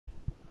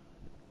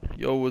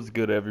Yo, what's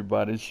good,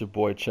 everybody? It's your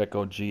boy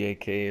Checo G,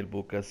 aka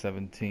Buka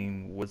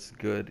 17. What's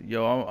good?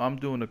 Yo, I'm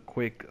doing a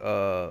quick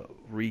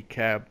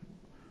recap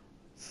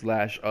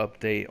slash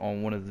update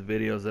on one of the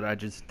videos that I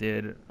just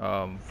did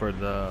for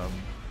the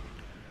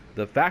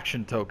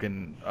faction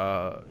token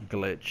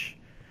glitch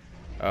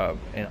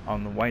and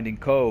on the Winding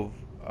Cove.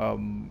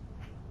 Um,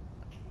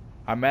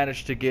 I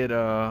managed to get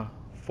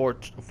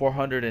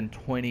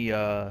 420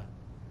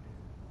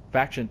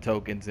 faction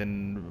tokens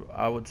in,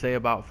 I would say,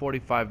 about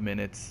 45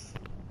 minutes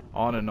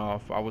on and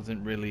off. I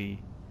wasn't really,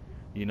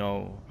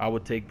 I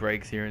would take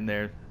breaks here and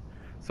there.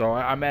 So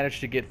I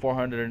managed to get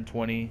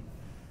 420.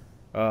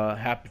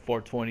 Happy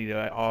 420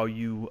 to all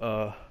you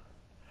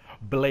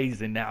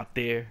blazing out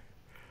there.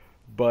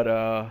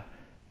 But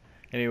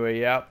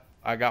anyway, yeah,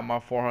 I got my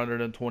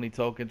 420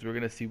 tokens. We're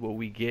gonna see what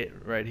we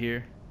get right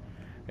here,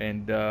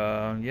 and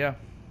yeah,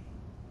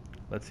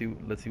 let's see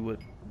what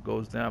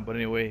goes down. But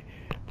anyway,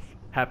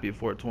 happy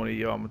 420,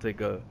 yo. I'm gonna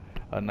take a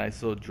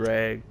nice little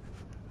drag.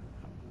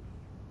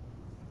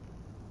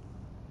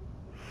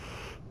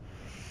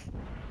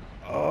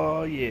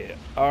 Oh yeah.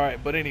 All right,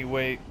 but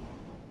anyway,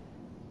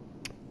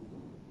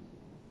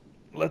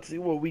 let's see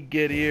what we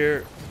get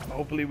here.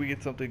 Hopefully we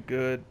get something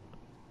good.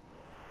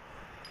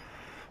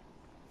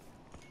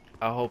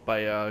 I hope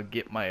I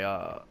get my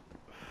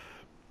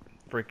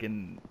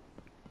freaking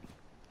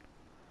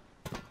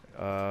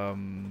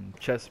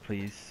chest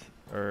piece,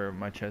 or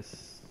my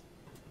chest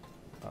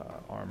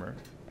armor.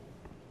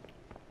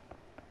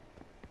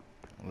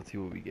 Let's see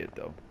what we get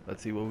though.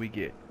 Let's see what we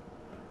get.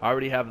 I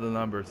already have the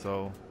number,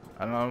 so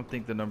I don't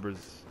think the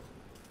number's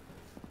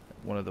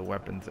one of the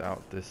weapons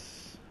out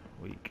this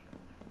week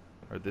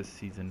or this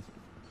season.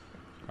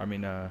 I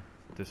mean,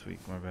 this week.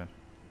 My bad.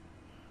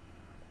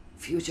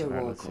 Future All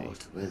right, Warlock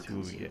let's see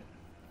what we you. get.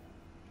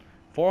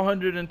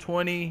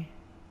 420.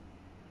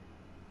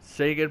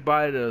 Say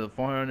goodbye to the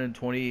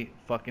 420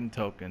 fucking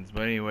tokens.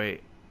 But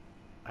anyway,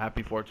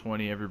 happy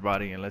 420,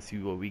 everybody, and let's see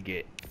what we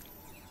get.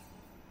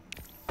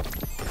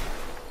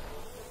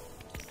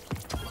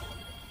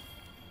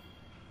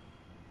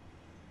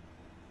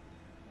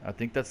 I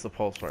think that's the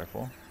pulse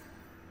rifle.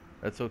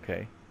 That's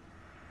okay.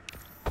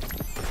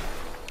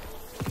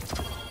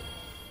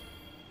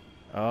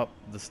 Oh,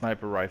 the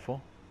sniper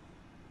rifle.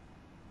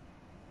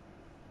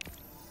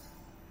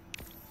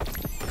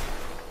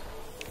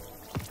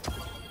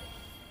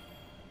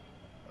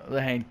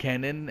 The hand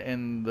cannon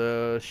and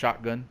the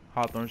shotgun,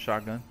 Hawthorne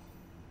shotgun.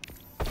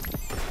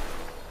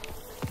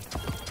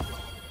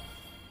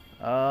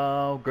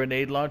 Oh,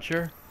 grenade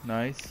launcher,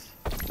 nice.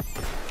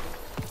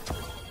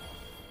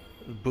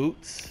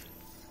 Boots.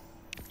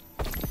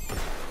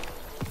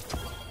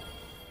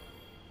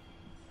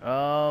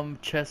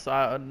 Chest.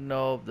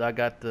 No, I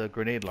got the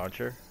grenade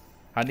launcher.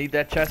 I need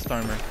that chest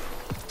armor.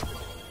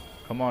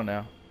 Come on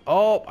now.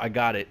 Oh, I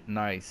got it.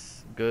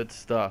 Nice, good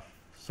stuff.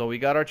 So we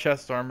got our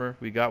chest armor.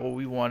 We got what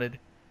we wanted.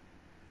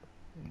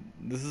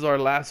 This is our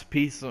last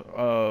piece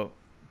for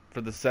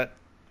the set.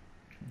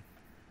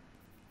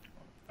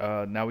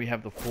 Now we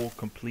have the full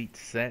complete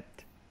set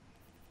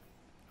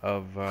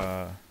of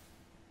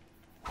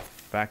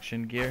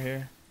faction gear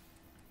here.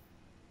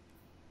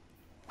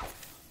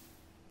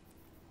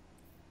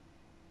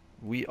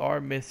 We are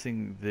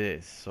missing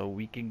this, so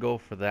we can go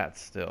for that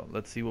still.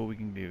 Let's see what we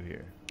can do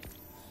here.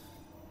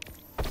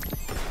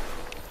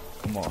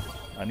 Come on.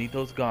 I need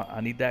those I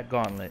need that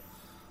gauntlet.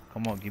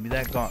 Come on, give me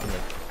that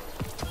gauntlet.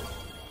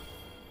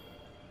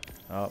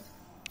 Oh.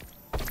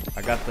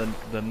 I got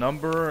the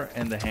number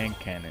and the hand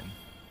cannon.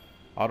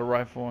 Auto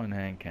rifle and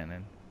hand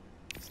cannon.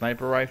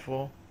 Sniper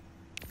rifle.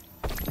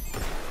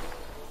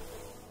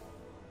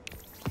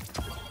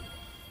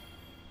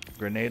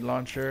 Grenade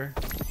launcher.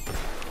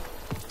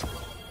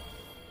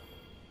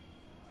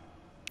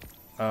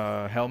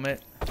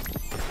 Helmet.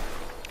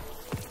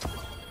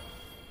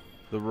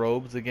 The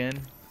robes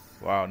again.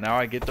 Wow, now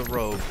I get the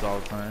robes all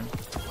the time.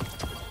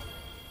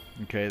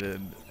 Okay, the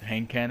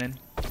hand cannon.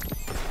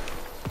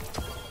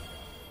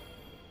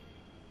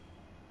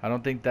 I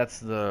don't think that's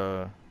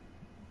the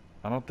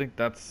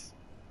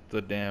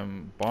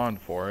damn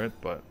bond for it,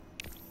 but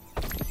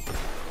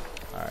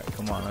alright,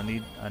 come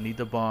on, I need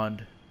the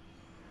bond.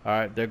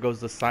 Alright, there goes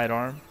the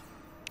sidearm,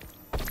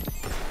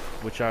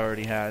 which I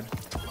already had.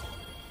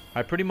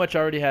 I pretty much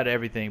already had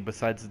everything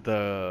besides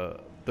the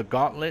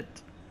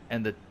gauntlet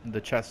and the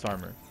chest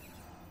armor.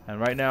 And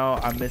right now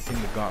I'm missing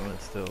the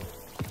gauntlet still.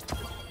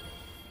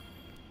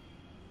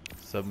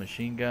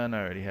 Submachine gun,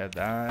 I already had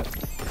that.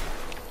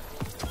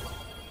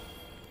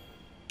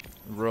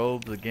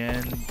 Robes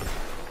again.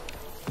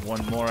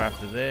 One more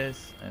after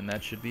this, and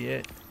that should be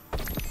it.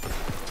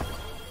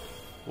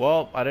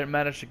 Well, I didn't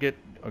manage to get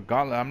a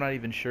gauntlet. I'm not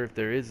even sure if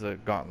there is a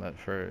gauntlet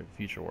for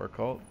Future War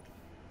Cult.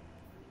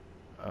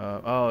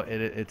 Oh,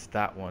 it's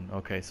that one.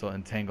 Okay, so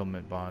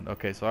entanglement bond.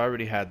 Okay, so I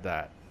already had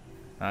that.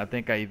 And I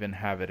think I even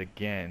have it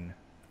again.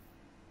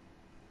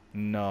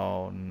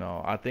 No,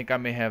 I think I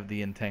may have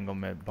the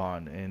entanglement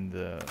bond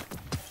in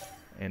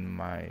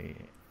my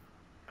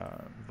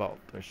vault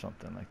or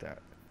something like that.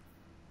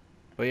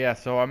 But yeah,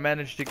 so I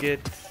managed to get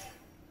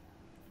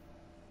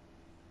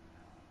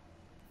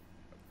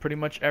pretty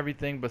much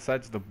everything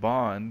besides the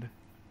bond,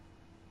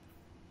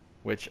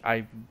 which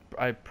I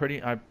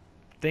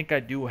think I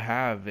do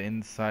have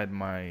inside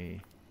my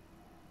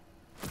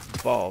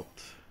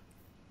vault.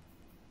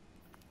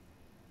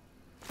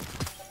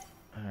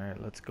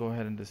 Alright, let's go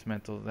ahead and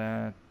dismantle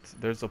that.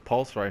 There's a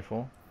pulse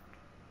rifle.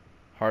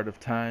 Heart of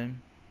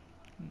Time.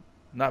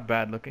 Not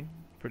bad looking.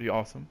 Pretty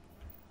awesome.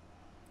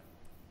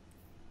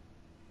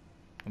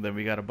 And then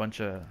we got a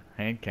bunch of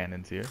hand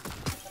cannons here.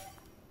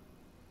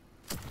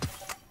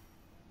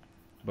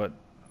 But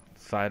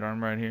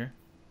sidearm right here.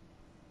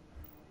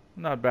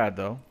 Not bad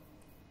though.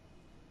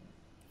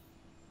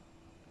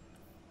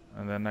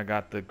 And then I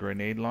got the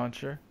grenade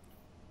launcher,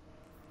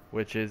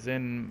 which is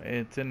in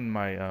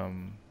my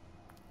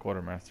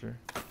quartermaster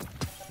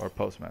or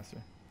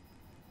postmaster.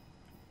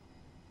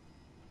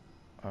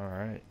 All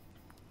right.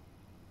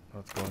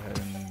 Let's go ahead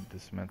and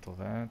dismantle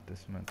that.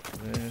 Dismantle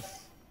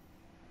this.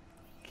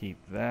 Keep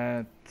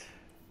that.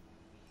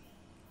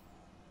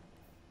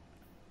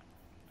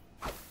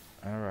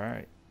 All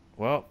right.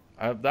 Well,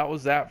 that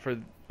was that for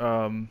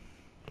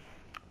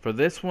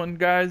this one,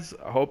 guys.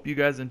 I hope you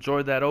guys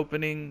enjoyed that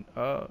opening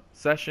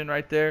session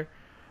right there.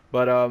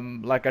 But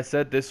like I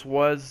said, this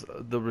was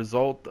the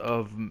result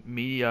of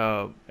me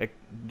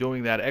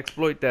doing that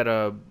exploit, that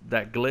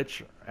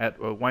glitch at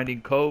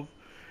Winding Cove.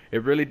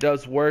 It really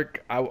does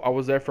work. I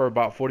was there for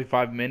about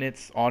 45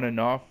 minutes on and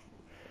off,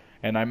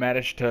 and I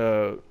managed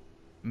to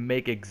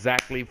make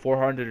exactly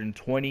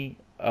 420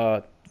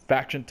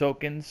 faction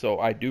tokens. So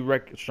I do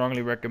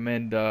strongly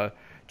recommend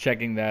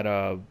checking that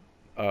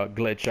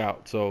glitch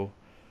out. So,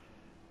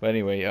 but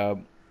anyway,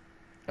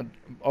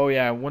 oh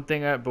yeah, one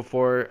thing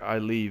before I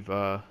leave,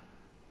 I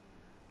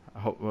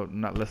hope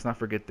let's not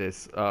forget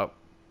this.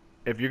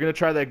 If you're gonna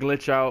try that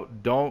glitch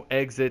out, don't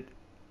exit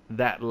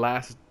that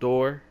last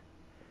door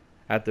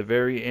at the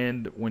very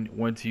end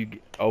once you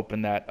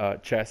open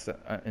that chest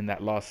in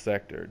that lost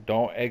sector.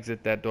 Don't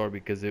exit that door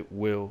because it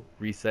will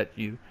reset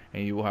you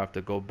and you will have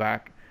to go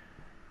back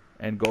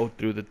and go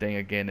through the thing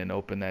again and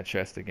open that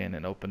chest again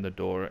and open the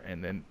door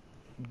and then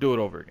do it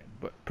over again.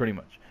 But pretty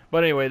much.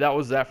 But anyway, that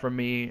was that for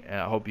me. And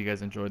I hope you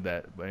guys enjoyed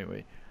that. But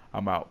anyway,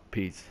 I'm out.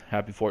 Peace.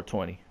 Happy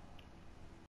 420.